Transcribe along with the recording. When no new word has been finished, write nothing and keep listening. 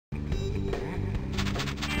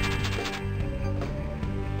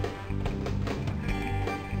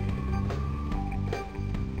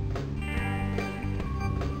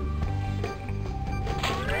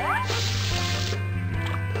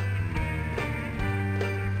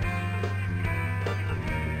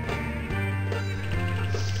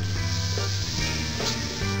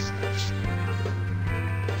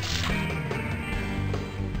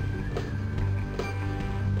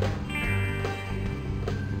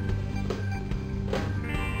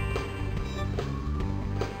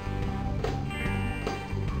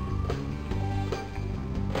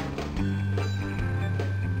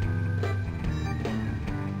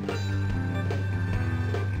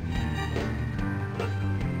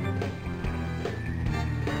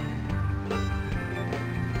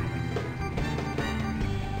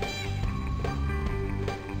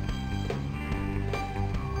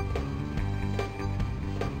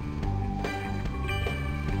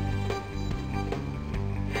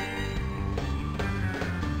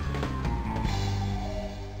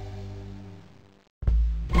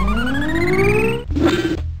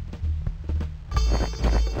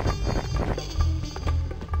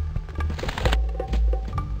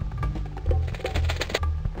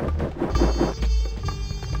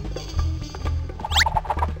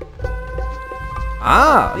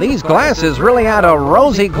Ah, these glasses really add a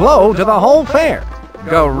rosy glow to the whole fair.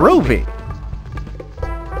 Groovy.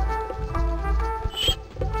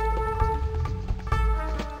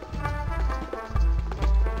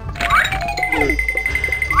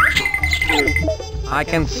 I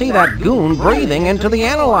can see that goon breathing into the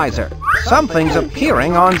analyzer. Something's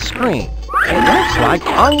appearing on screen. It looks like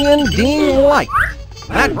Onion Delight.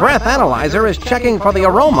 That breath analyzer is checking for the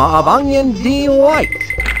aroma of Onion Delight.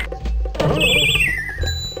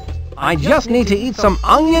 I just need to eat some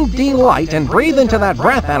Onion Delight and breathe into that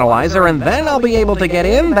breath analyzer, and then I'll be able to get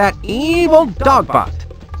in that evil dogbot.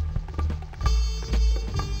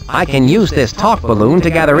 I can use this talk balloon to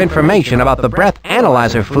gather information about the breath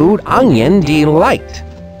analyzer food Onion Delight.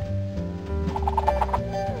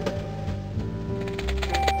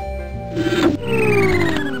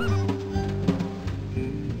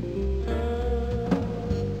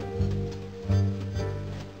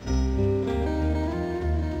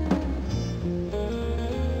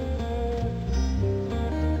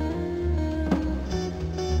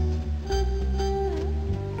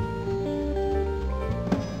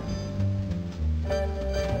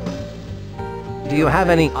 Do you have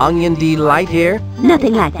any Onion Delight here?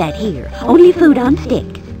 Nothing like that here. Only food on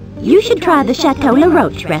sticks. You should try the Chateau La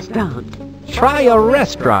Roche restaurant. Try a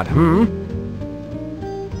restaurant,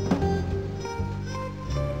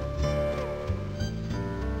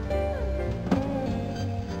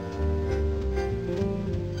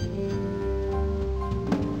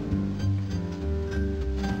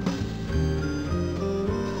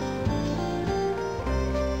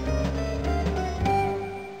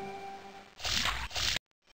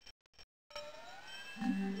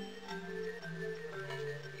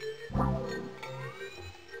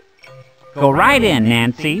 Go right in,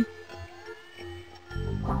 Nancy.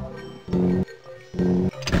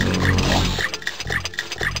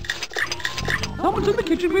 Someone's in the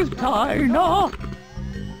kitchen with Dinah.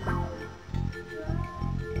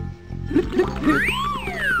 Flip, flip, flip.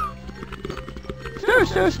 Stir,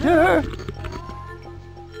 stir, stir.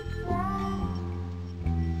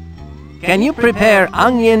 Can you prepare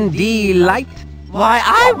Onion Delight? Why,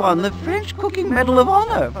 I won the French Cooking Medal of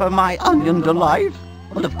Honor for my Onion Delight.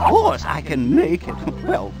 Well, of course I can make it.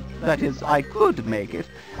 Well, that is, I could make it.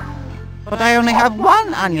 But I only have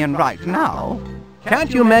one onion right now.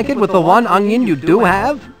 Can't you make it with the one onion you do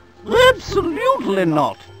have? Absolutely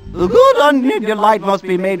not. The good Onion Delight must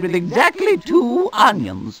be made with exactly 2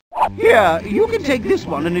 onions. Here, you can take this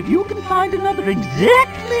one, and if you can find another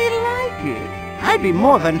exactly like it, I'd be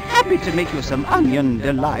more than happy to make you some Onion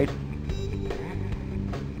Delight.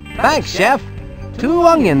 Thanks, Chef. 2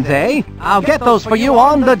 onions, eh? I'll get those for you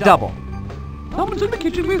on the double. Someone's in the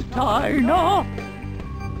kitchen with Dinah.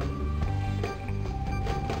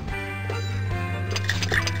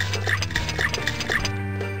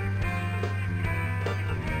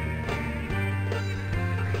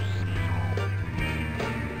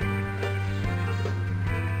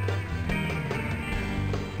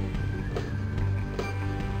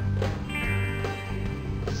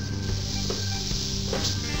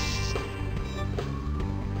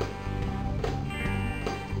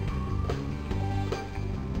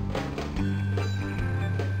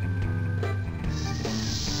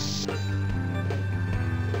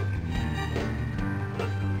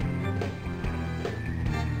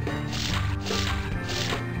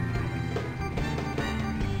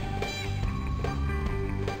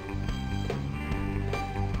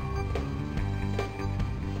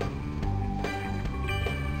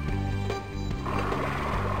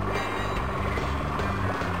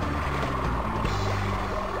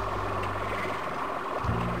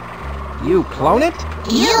 You clone it?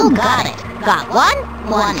 You got it. Got 1,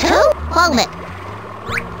 1, 2, clone it.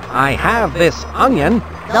 I have this onion.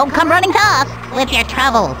 Don't come running to us with your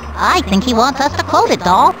trouble. I think he wants us to clone it,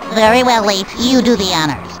 doll. Very well, Leaf. You do the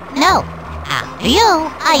honors. No. After you,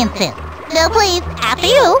 I insist. No, please. After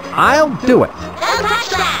you. I'll do it. Don't touch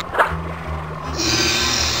that.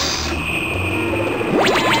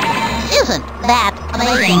 Isn't that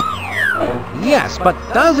amazing? Yes, but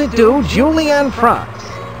does it do julienne fries?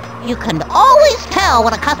 You can always tell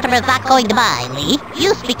when a customer is not going to buy, Leaf.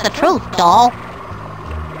 You speak the truth, doll.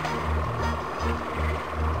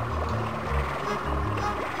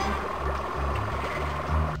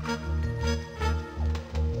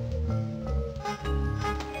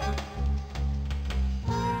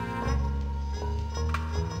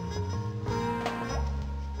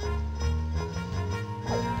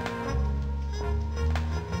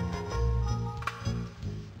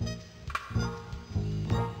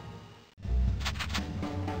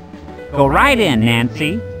 Go right in,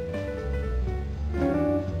 Nancy.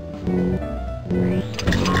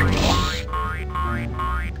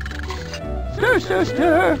 Stir,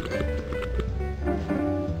 stir.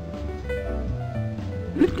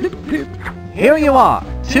 Here you are,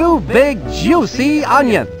 2 big juicy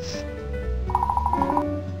onions.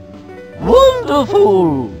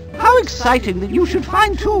 Wonderful! How exciting that you should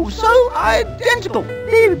find two so identical.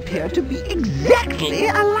 They appear to be exactly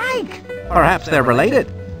alike. Perhaps they're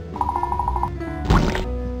related.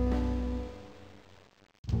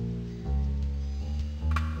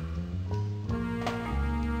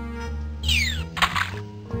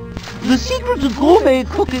 The secret to gourmet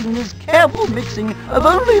cooking is careful mixing of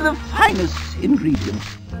only the finest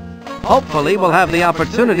ingredients. Hopefully we'll have the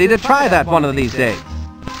opportunity to try that one of these days.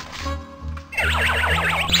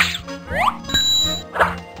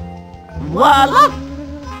 Voila!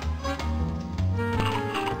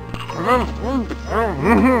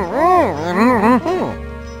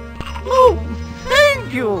 Oh,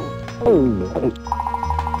 thank you!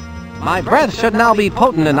 My breath should now be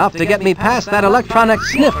potent enough to get me past that electronic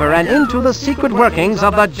sniffer and into the secret workings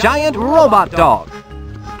of the giant robot dog.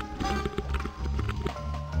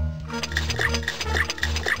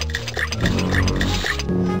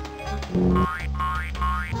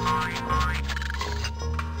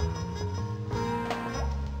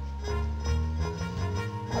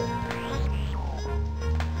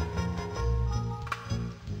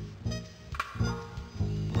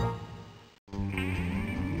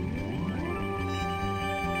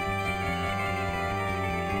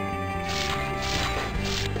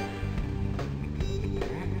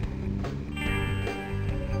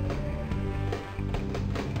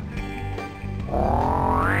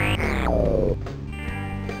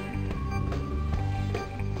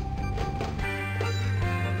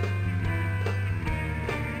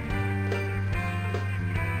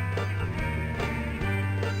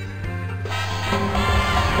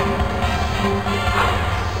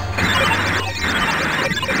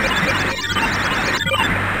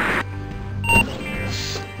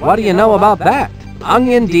 What do you know about that?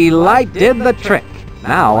 Onion Delight did the trick.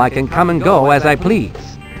 Now I can come and go as I please.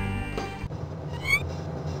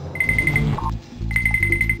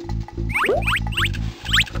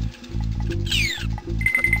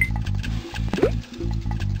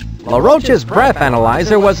 LaRoche's breath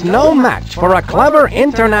analyzer was no match for a clever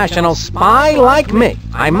international spy like me.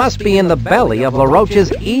 I must be in the belly of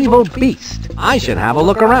LaRoche's evil beast. I should have a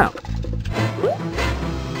look around.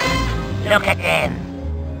 Look at them.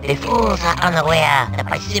 The fools are unaware that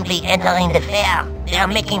by simply entering the fair, they are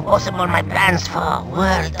making possible my plans for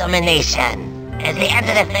world domination. As they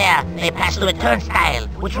enter the fair, they pass through a turnstile,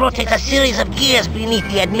 which rotates a series of gears beneath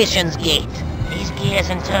the admissions gate. These gears,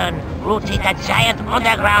 in turn, rotate a giant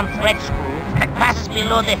underground thread screw that passes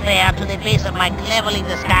below the fair to the base of my cleverly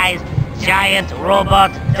disguised giant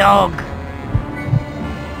robot dog.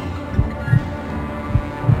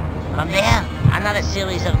 From there, another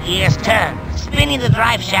series of gears turn, spinning the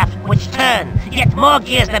drive shaft, which turn, yet more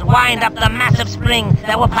gears that wind up the massive spring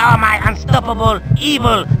that will power my unstoppable,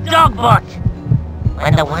 evil Dogbot.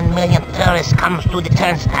 When the 1 millionth tourist comes to the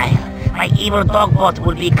turnstile, my evil Dogbot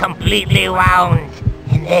will be completely wound.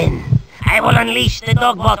 And then, I will unleash the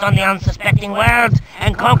Dogbot on the unsuspecting world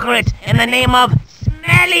and conquer it in the name of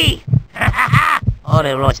Smelly! Ha ha ha! Oh,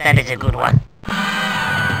 the Roach, that is a good one.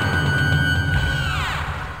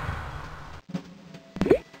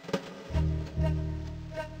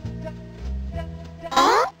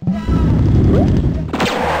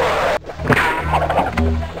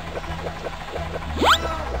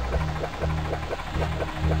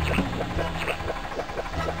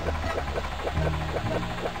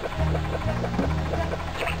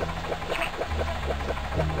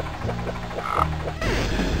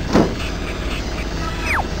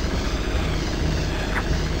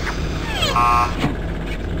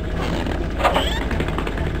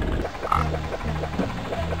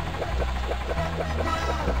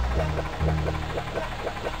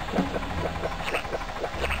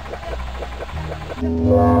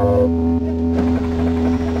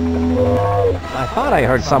 I thought I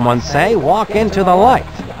heard someone say, walk into the light.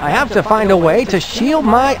 I have to find a way to shield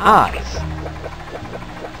my eyes.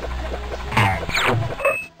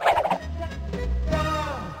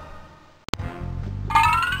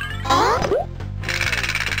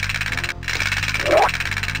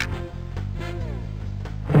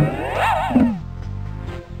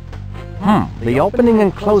 The opening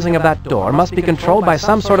and closing of that door must be controlled by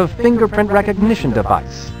some sort of fingerprint recognition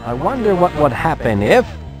device. I wonder what would happen if...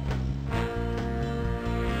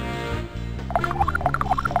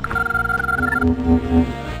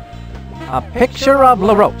 A picture of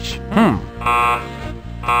LaRoche.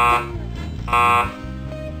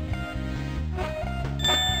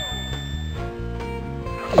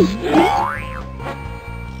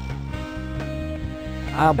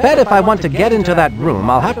 I'll bet if I want to get into that room,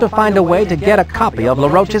 I'll have to find a way to get a copy of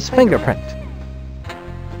LaRoche's fingerprint.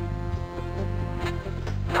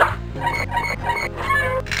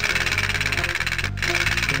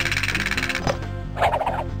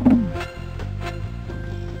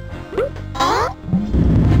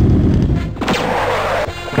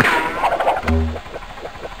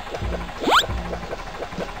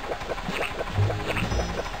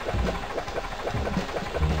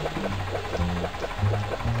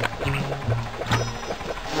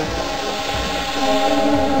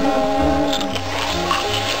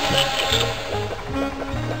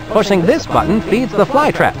 Pushing this button feeds the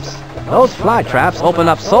fly traps. Those fly traps open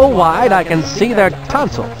up so wide I can see their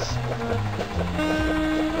tonsils.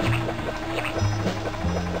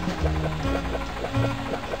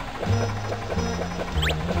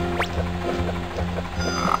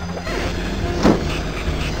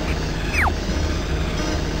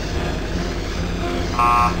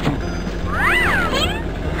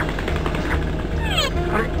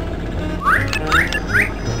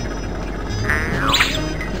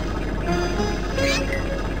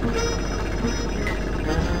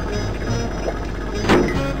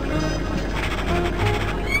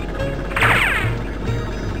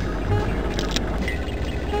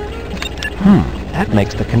 That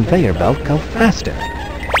makes the conveyor belt go faster.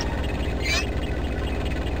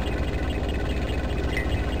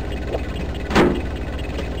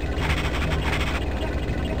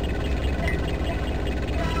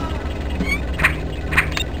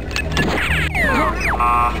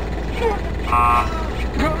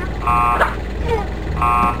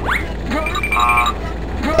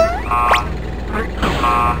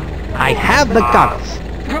 I have the goggles.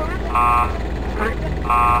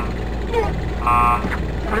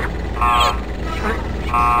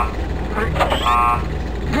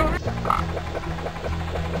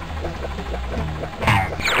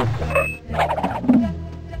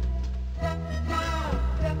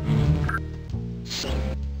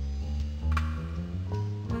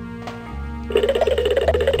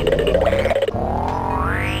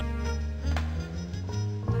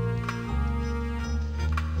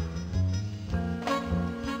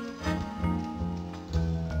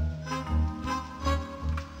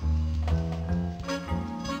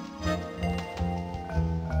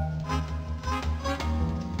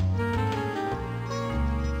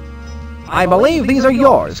 I believe these are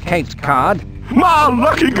yours, Caped Cod. My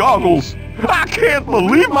lucky goggles! I can't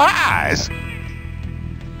believe my eyes!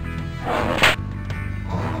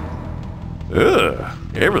 Ugh,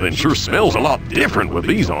 everything sure smells a lot different with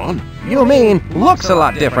these on. You mean looks a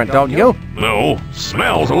lot different, don't you? No,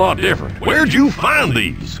 smells a lot different. Where'd you find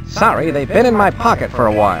these? Sorry, they've been in my pocket for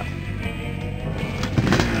a while.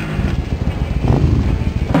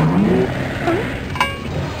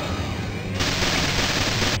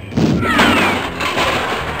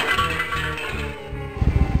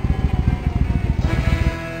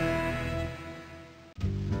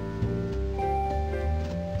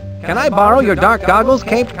 Can I borrow your dark goggles,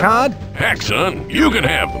 Caped Cod? Heck, son, you can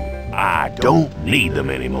have them. I don't need them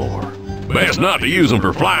anymore. Best not to use them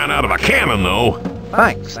for flying out of a cannon, though.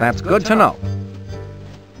 Thanks, that's good to know.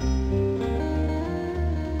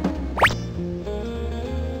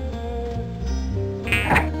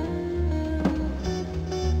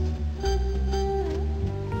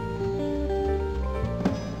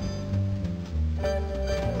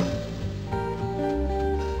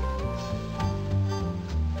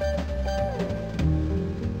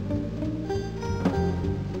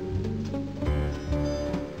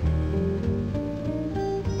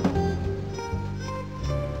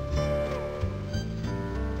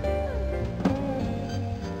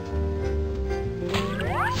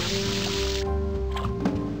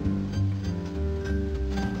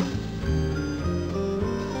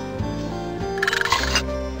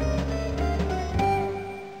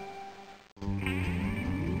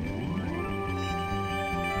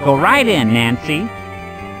 Go right in, Nancy.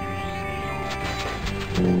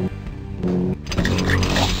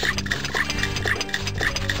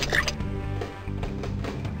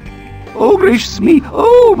 Oh, gracious me.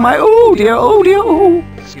 Oh, my, oh dear, oh dear, oh.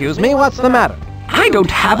 Excuse me, what's the matter? I don't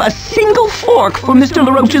have a single fork for Mr.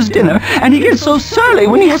 LaRoche's dinner, and he gets so surly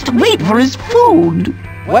when he has to wait for his food.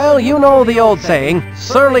 Well, you know the old saying,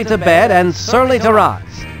 surly to bed and surly to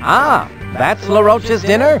rise. Ah, that's LaRoche's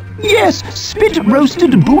dinner? Yes,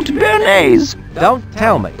 spit-roasted boot béarnaise. Don't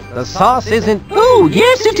tell me. The sauce isn't... Oh,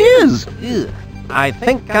 yes, it is. Ugh. I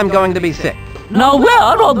think I'm going to be sick. Now where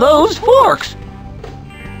are those forks?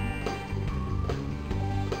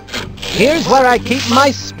 Here's where I keep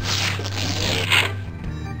my...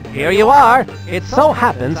 Here you are. It so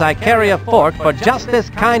happens I carry a fork for just this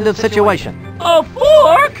kind of situation. A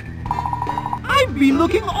fork? I've been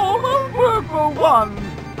looking all over for one.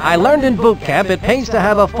 I learned in boot camp it pays to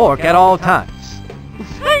have a fork at all times.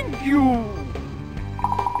 Thank you.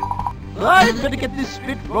 I'd better get this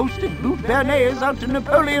spit-roasted boot béarnaise out to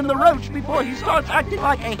Napoleon the Roach before he starts acting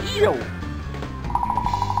like a heel.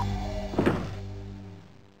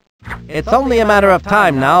 It's only a matter of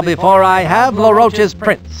time now before I have LaRoche's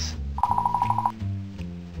prince.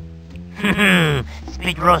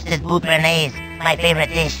 Spit roasted boot béarnaise, my favorite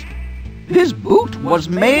dish. This boot was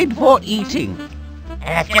made for eating. And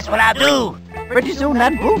that's just what I'll do. Pretty soon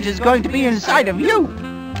that boot is going to be inside of you.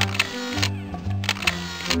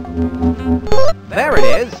 There it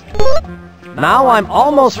is. Now I'm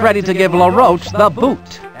almost ready to give LaRoche the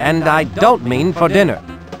boot. And I don't mean for dinner.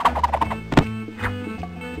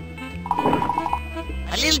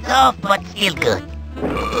 A little tough, but still good.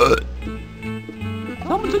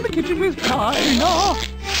 Someone's in the kitchen with China.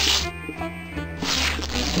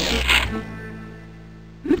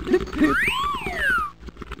 Clip, clip, clip.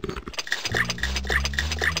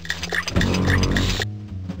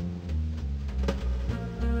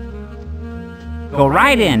 Go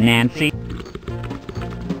right in, Nancy.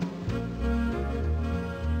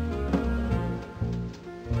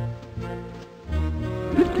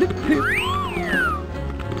 Clip, clip, clip.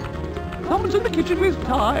 Someone's in the kitchen with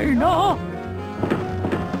China.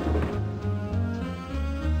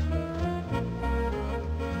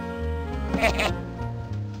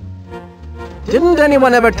 Didn't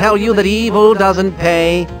anyone ever tell you that evil doesn't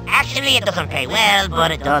pay? Actually, it doesn't pay well,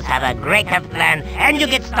 but it does have a great health plan, and you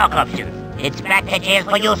get stock options. It's back to jail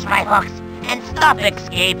for you, Spy Fox. And stop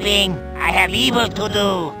escaping. I have evil to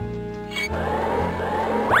do.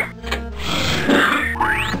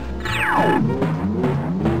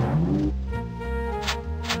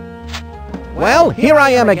 Well, here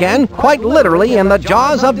I am again, quite literally in the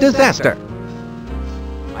jaws of disaster.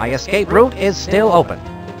 My escape route is still open.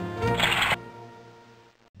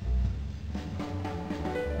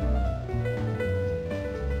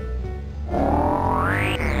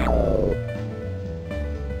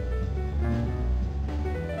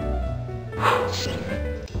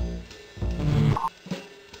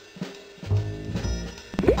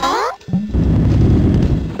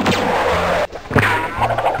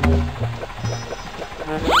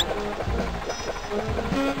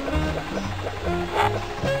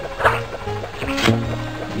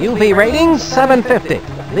 UV rating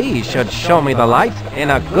 750. These should show me the light in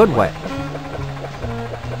a good way.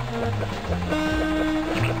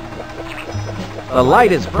 The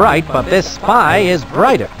light is bright, but this spy is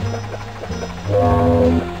brighter.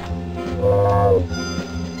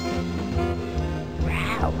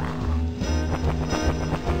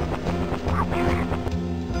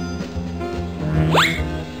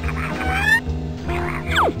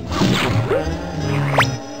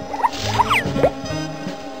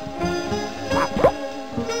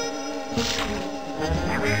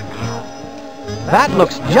 That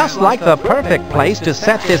looks just like the perfect place to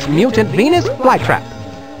set this mutant Venus flytrap.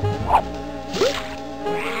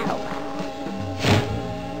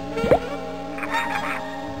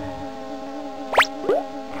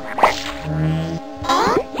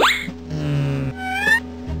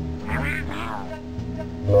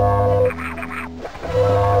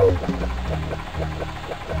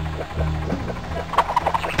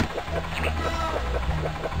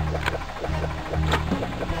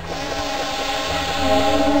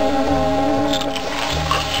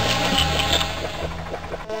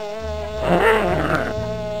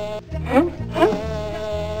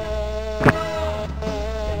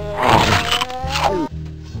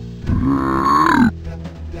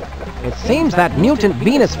 It seems that mutant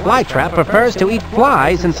Venus flytrap prefers to eat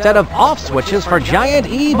flies instead of off switches for giant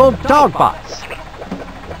evil dog bots.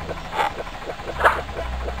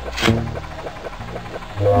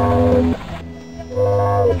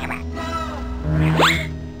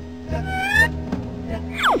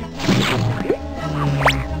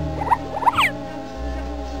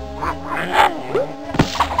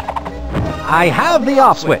 I have the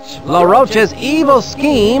off switch. LaRoche's evil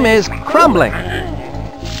scheme is crumbling.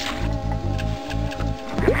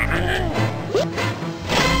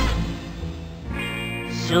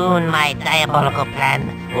 Soon my diabolical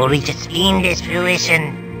plan will reach its fiendish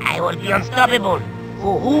fruition. I will be unstoppable.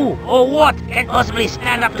 For who or what can possibly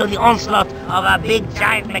stand up to the onslaught of a big,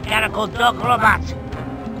 giant, mechanical dog robot?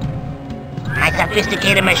 My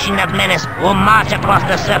sophisticated machine of menace will march across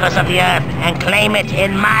the surface of the earth and claim it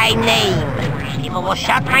in my name. People will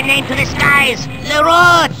shout my name to the skies.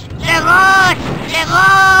 LaRoche! LaRoche!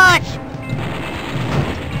 LaRoche!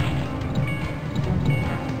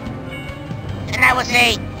 then I would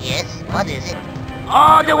say, yes, what is it?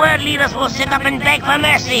 All the world leaders will sit up and beg for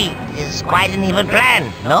mercy. This is quite an evil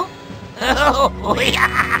plan, no?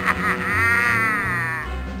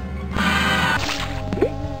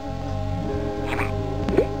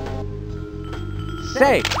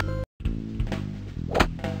 Say,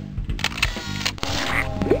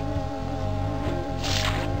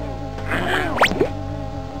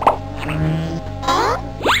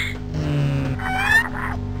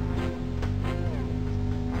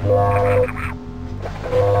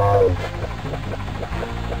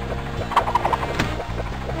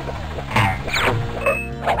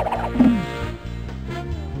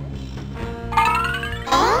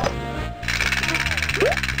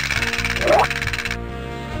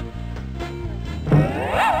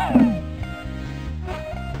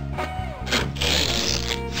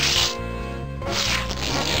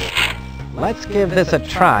 let's give this a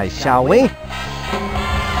try, shall we?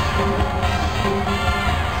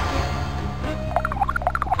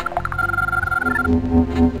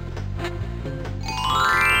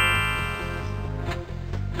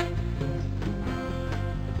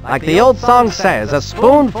 Like the old song says, a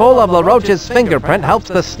spoonful of LaRoche's fingerprint helps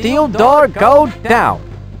the steel door go down.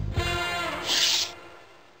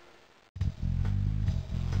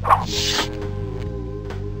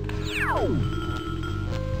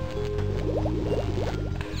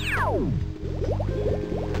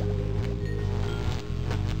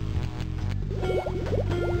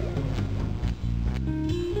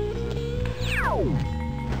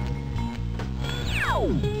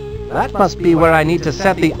 That must be where I need to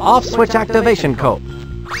set the off-switch activation code.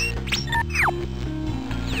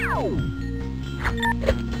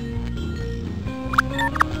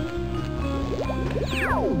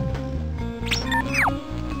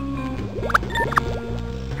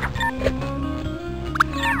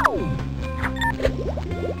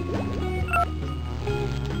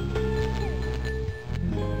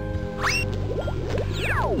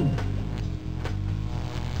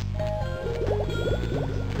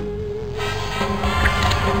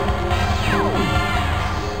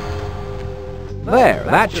 There,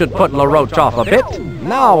 that should put LaRoche off a bit.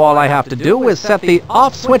 Now all I have to do is set the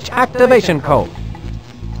off-switch activation code.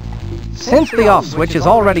 Since the off switch is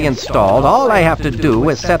already installed, all I have to do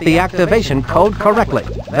is set the activation code correctly.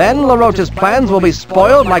 Then LaRoche's plans will be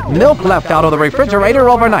spoiled like milk left out of the refrigerator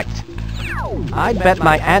overnight. I'd bet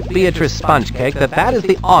my Aunt Beatrice sponge cake that that is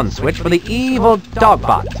the on switch for the evil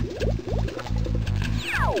Dogbot.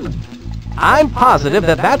 I'm positive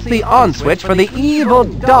that that's the on switch for the evil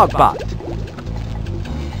Dogbot.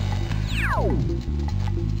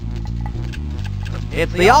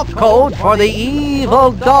 It's the off code for the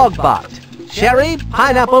evil Dogbot. Cherry,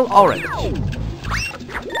 pineapple, orange.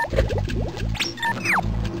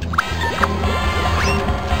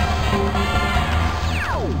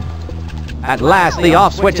 At last, the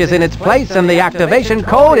off switch is in its place and the activation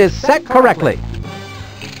code is set correctly.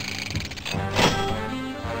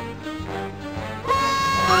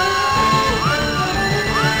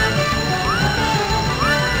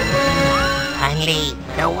 Finally,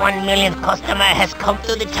 the 1 millionth customer has come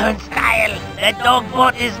to the turnstile. The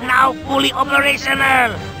Dogbot is now fully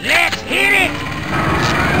operational. Let's hear it!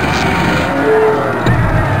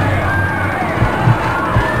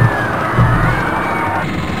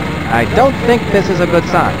 I don't think this is a good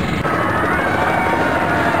sign.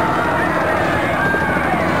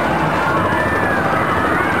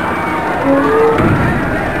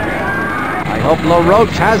 I hope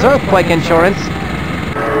LaRoche has earthquake insurance.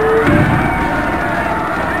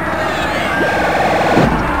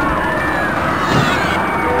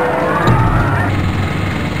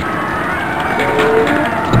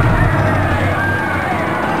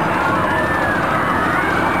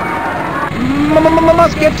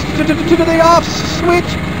 Must get to the off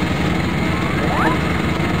switch.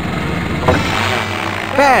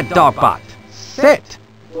 Bad Dogbot. Sit.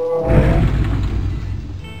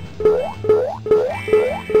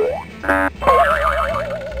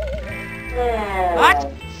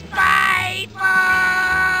 What? Spy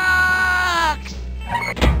Fox!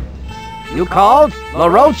 You called?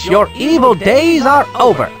 LaRoche, your evil days are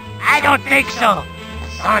over. I don't think so. The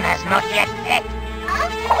sun has not yet set.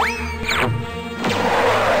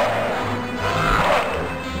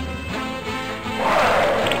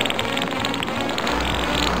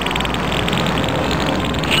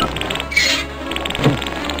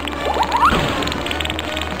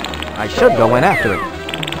 I should go in after it.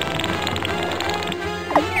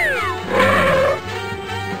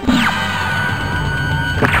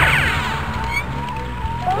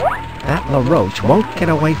 That LaRoche won't get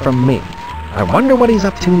away from me. I wonder what he's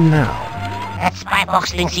up to now. That spy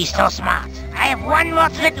box thinks he's so smart. I have have one more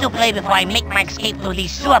trick to play before I make my escape through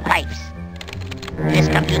these sewer pipes. This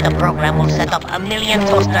computer program will set up 1,000,000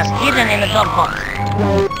 toasters hidden in the dog box.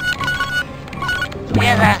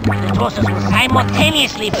 Together, the toasters will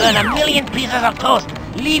simultaneously burn 1,000,000 pieces of toast,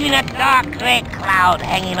 leaving a dark gray cloud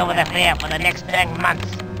hanging over the fair for the next 10 months,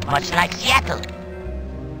 much like Seattle.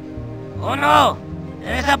 Oh no!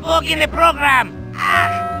 There is a bug in the program!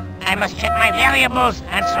 Ah! I must check my variables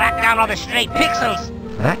and track down all the stray pixels.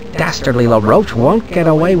 That dastardly LaRoche won't get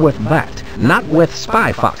away with that. Not with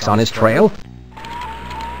Spy Fox on his trail.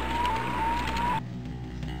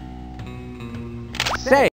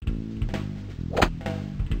 Say.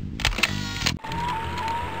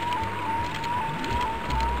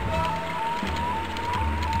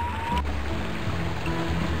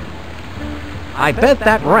 I bet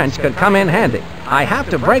that wrench could come in handy. I have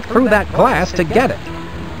to break through that glass to get it.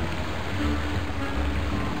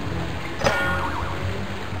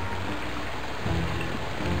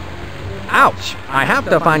 Ouch! I have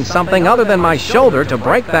to find something other than my shoulder to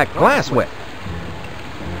break that glass with.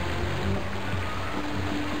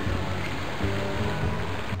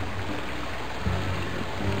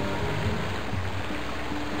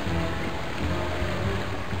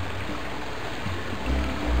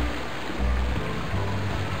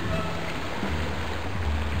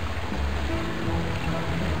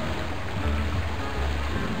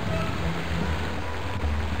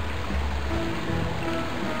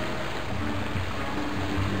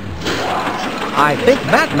 I think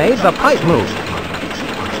that made the pipe move.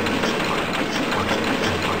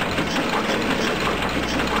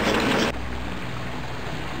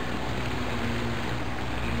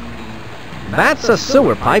 That's a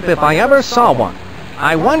sewer pipe if I ever saw one.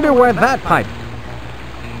 I wonder where that pipe...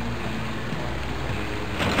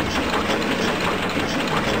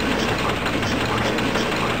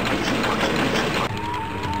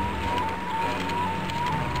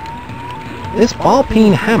 This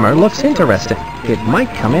ball-peen hammer looks interesting. It might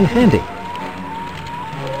come in handy.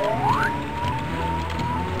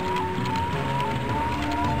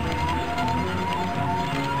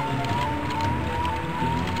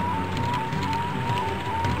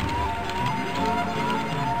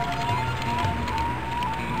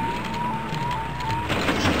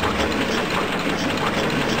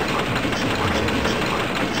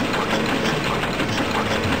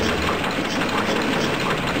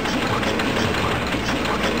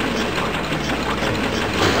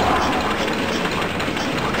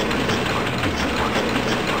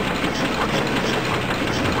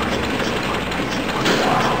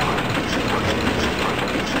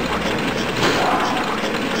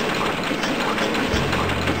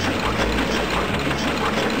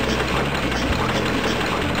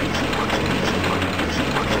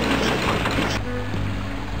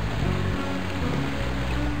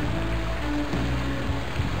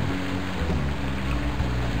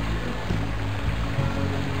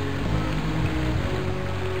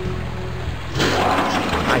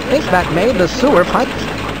 I think that made the sewer pipe.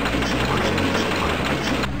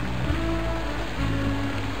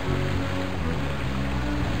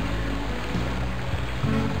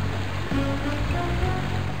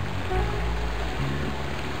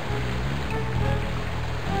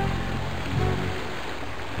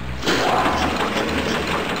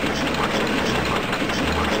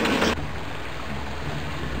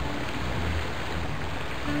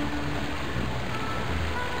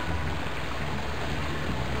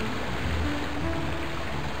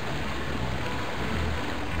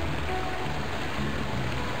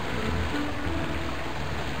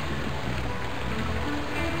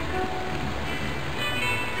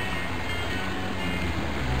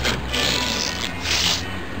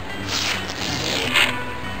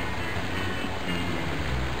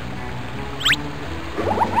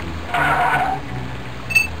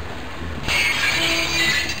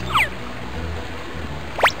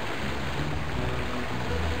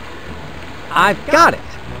 I've got it!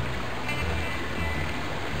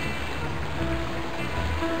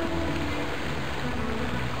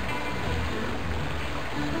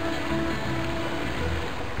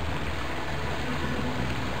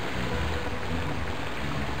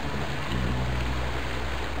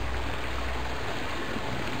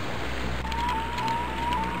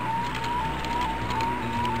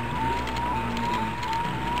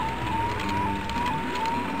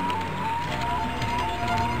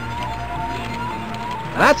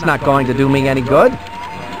 That's not going to do me any good.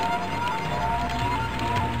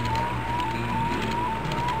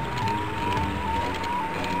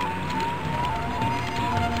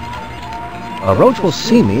 LaRoche will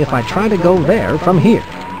see me if I try to go there from here.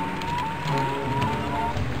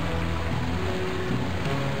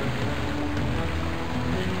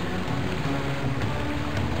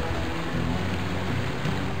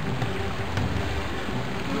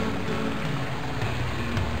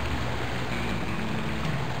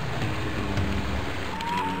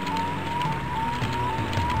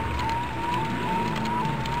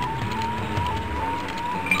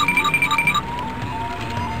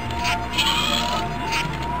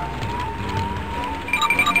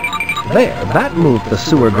 There, that moved the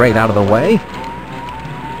sewer grate out of the way.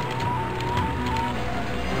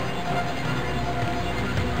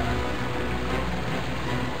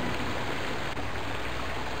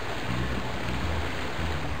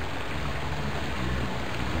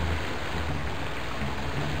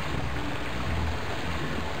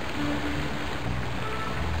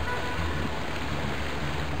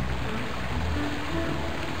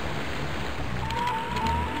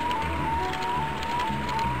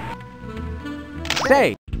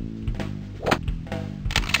 Say.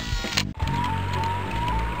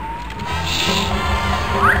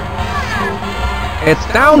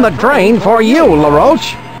 It's down the drain for you,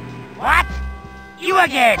 LaRoche. What? You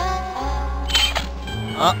again?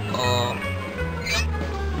 Uh-oh.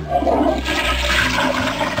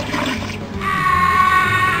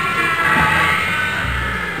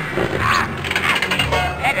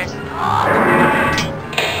 That is...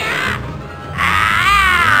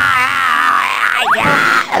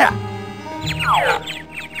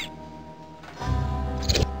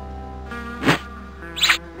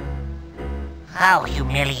 How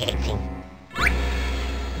humiliating.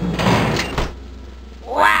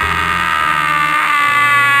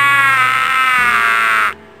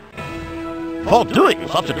 For doing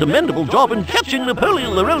such a commendable job in catching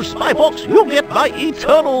Napoleon LaRoche spy fox, you'll get my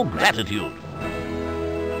eternal gratitude.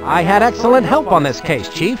 I had excellent help on this case,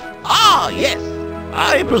 Chief. Ah, yes.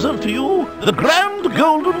 I present to you the Grand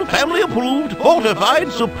Golden Family Approved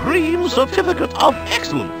Fortified Supreme Certificate of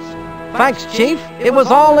Excellence. Thanks, Chief. It was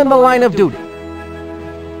all in the line of duty.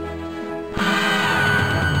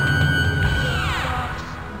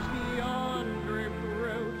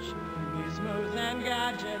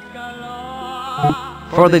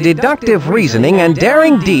 For the deductive reasoning and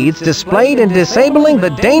daring deeds displayed in disabling the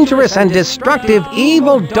dangerous and destructive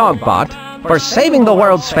evil Dogbot, for saving the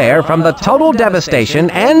World's Fair from the total devastation,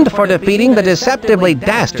 and for defeating the deceptively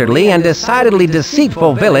dastardly and decidedly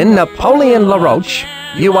deceitful villain Napoleon LaRoche,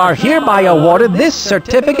 you are hereby awarded this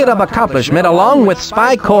certificate of accomplishment along with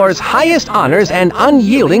Spy Corps' highest honors and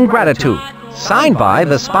unyielding gratitude. Signed by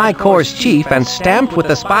the Spy Corps' Chief and stamped with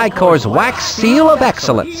the Spy Corps' wax seal of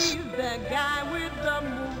excellence.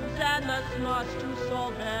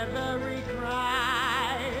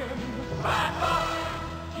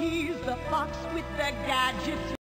 He's the fox with the gadgets.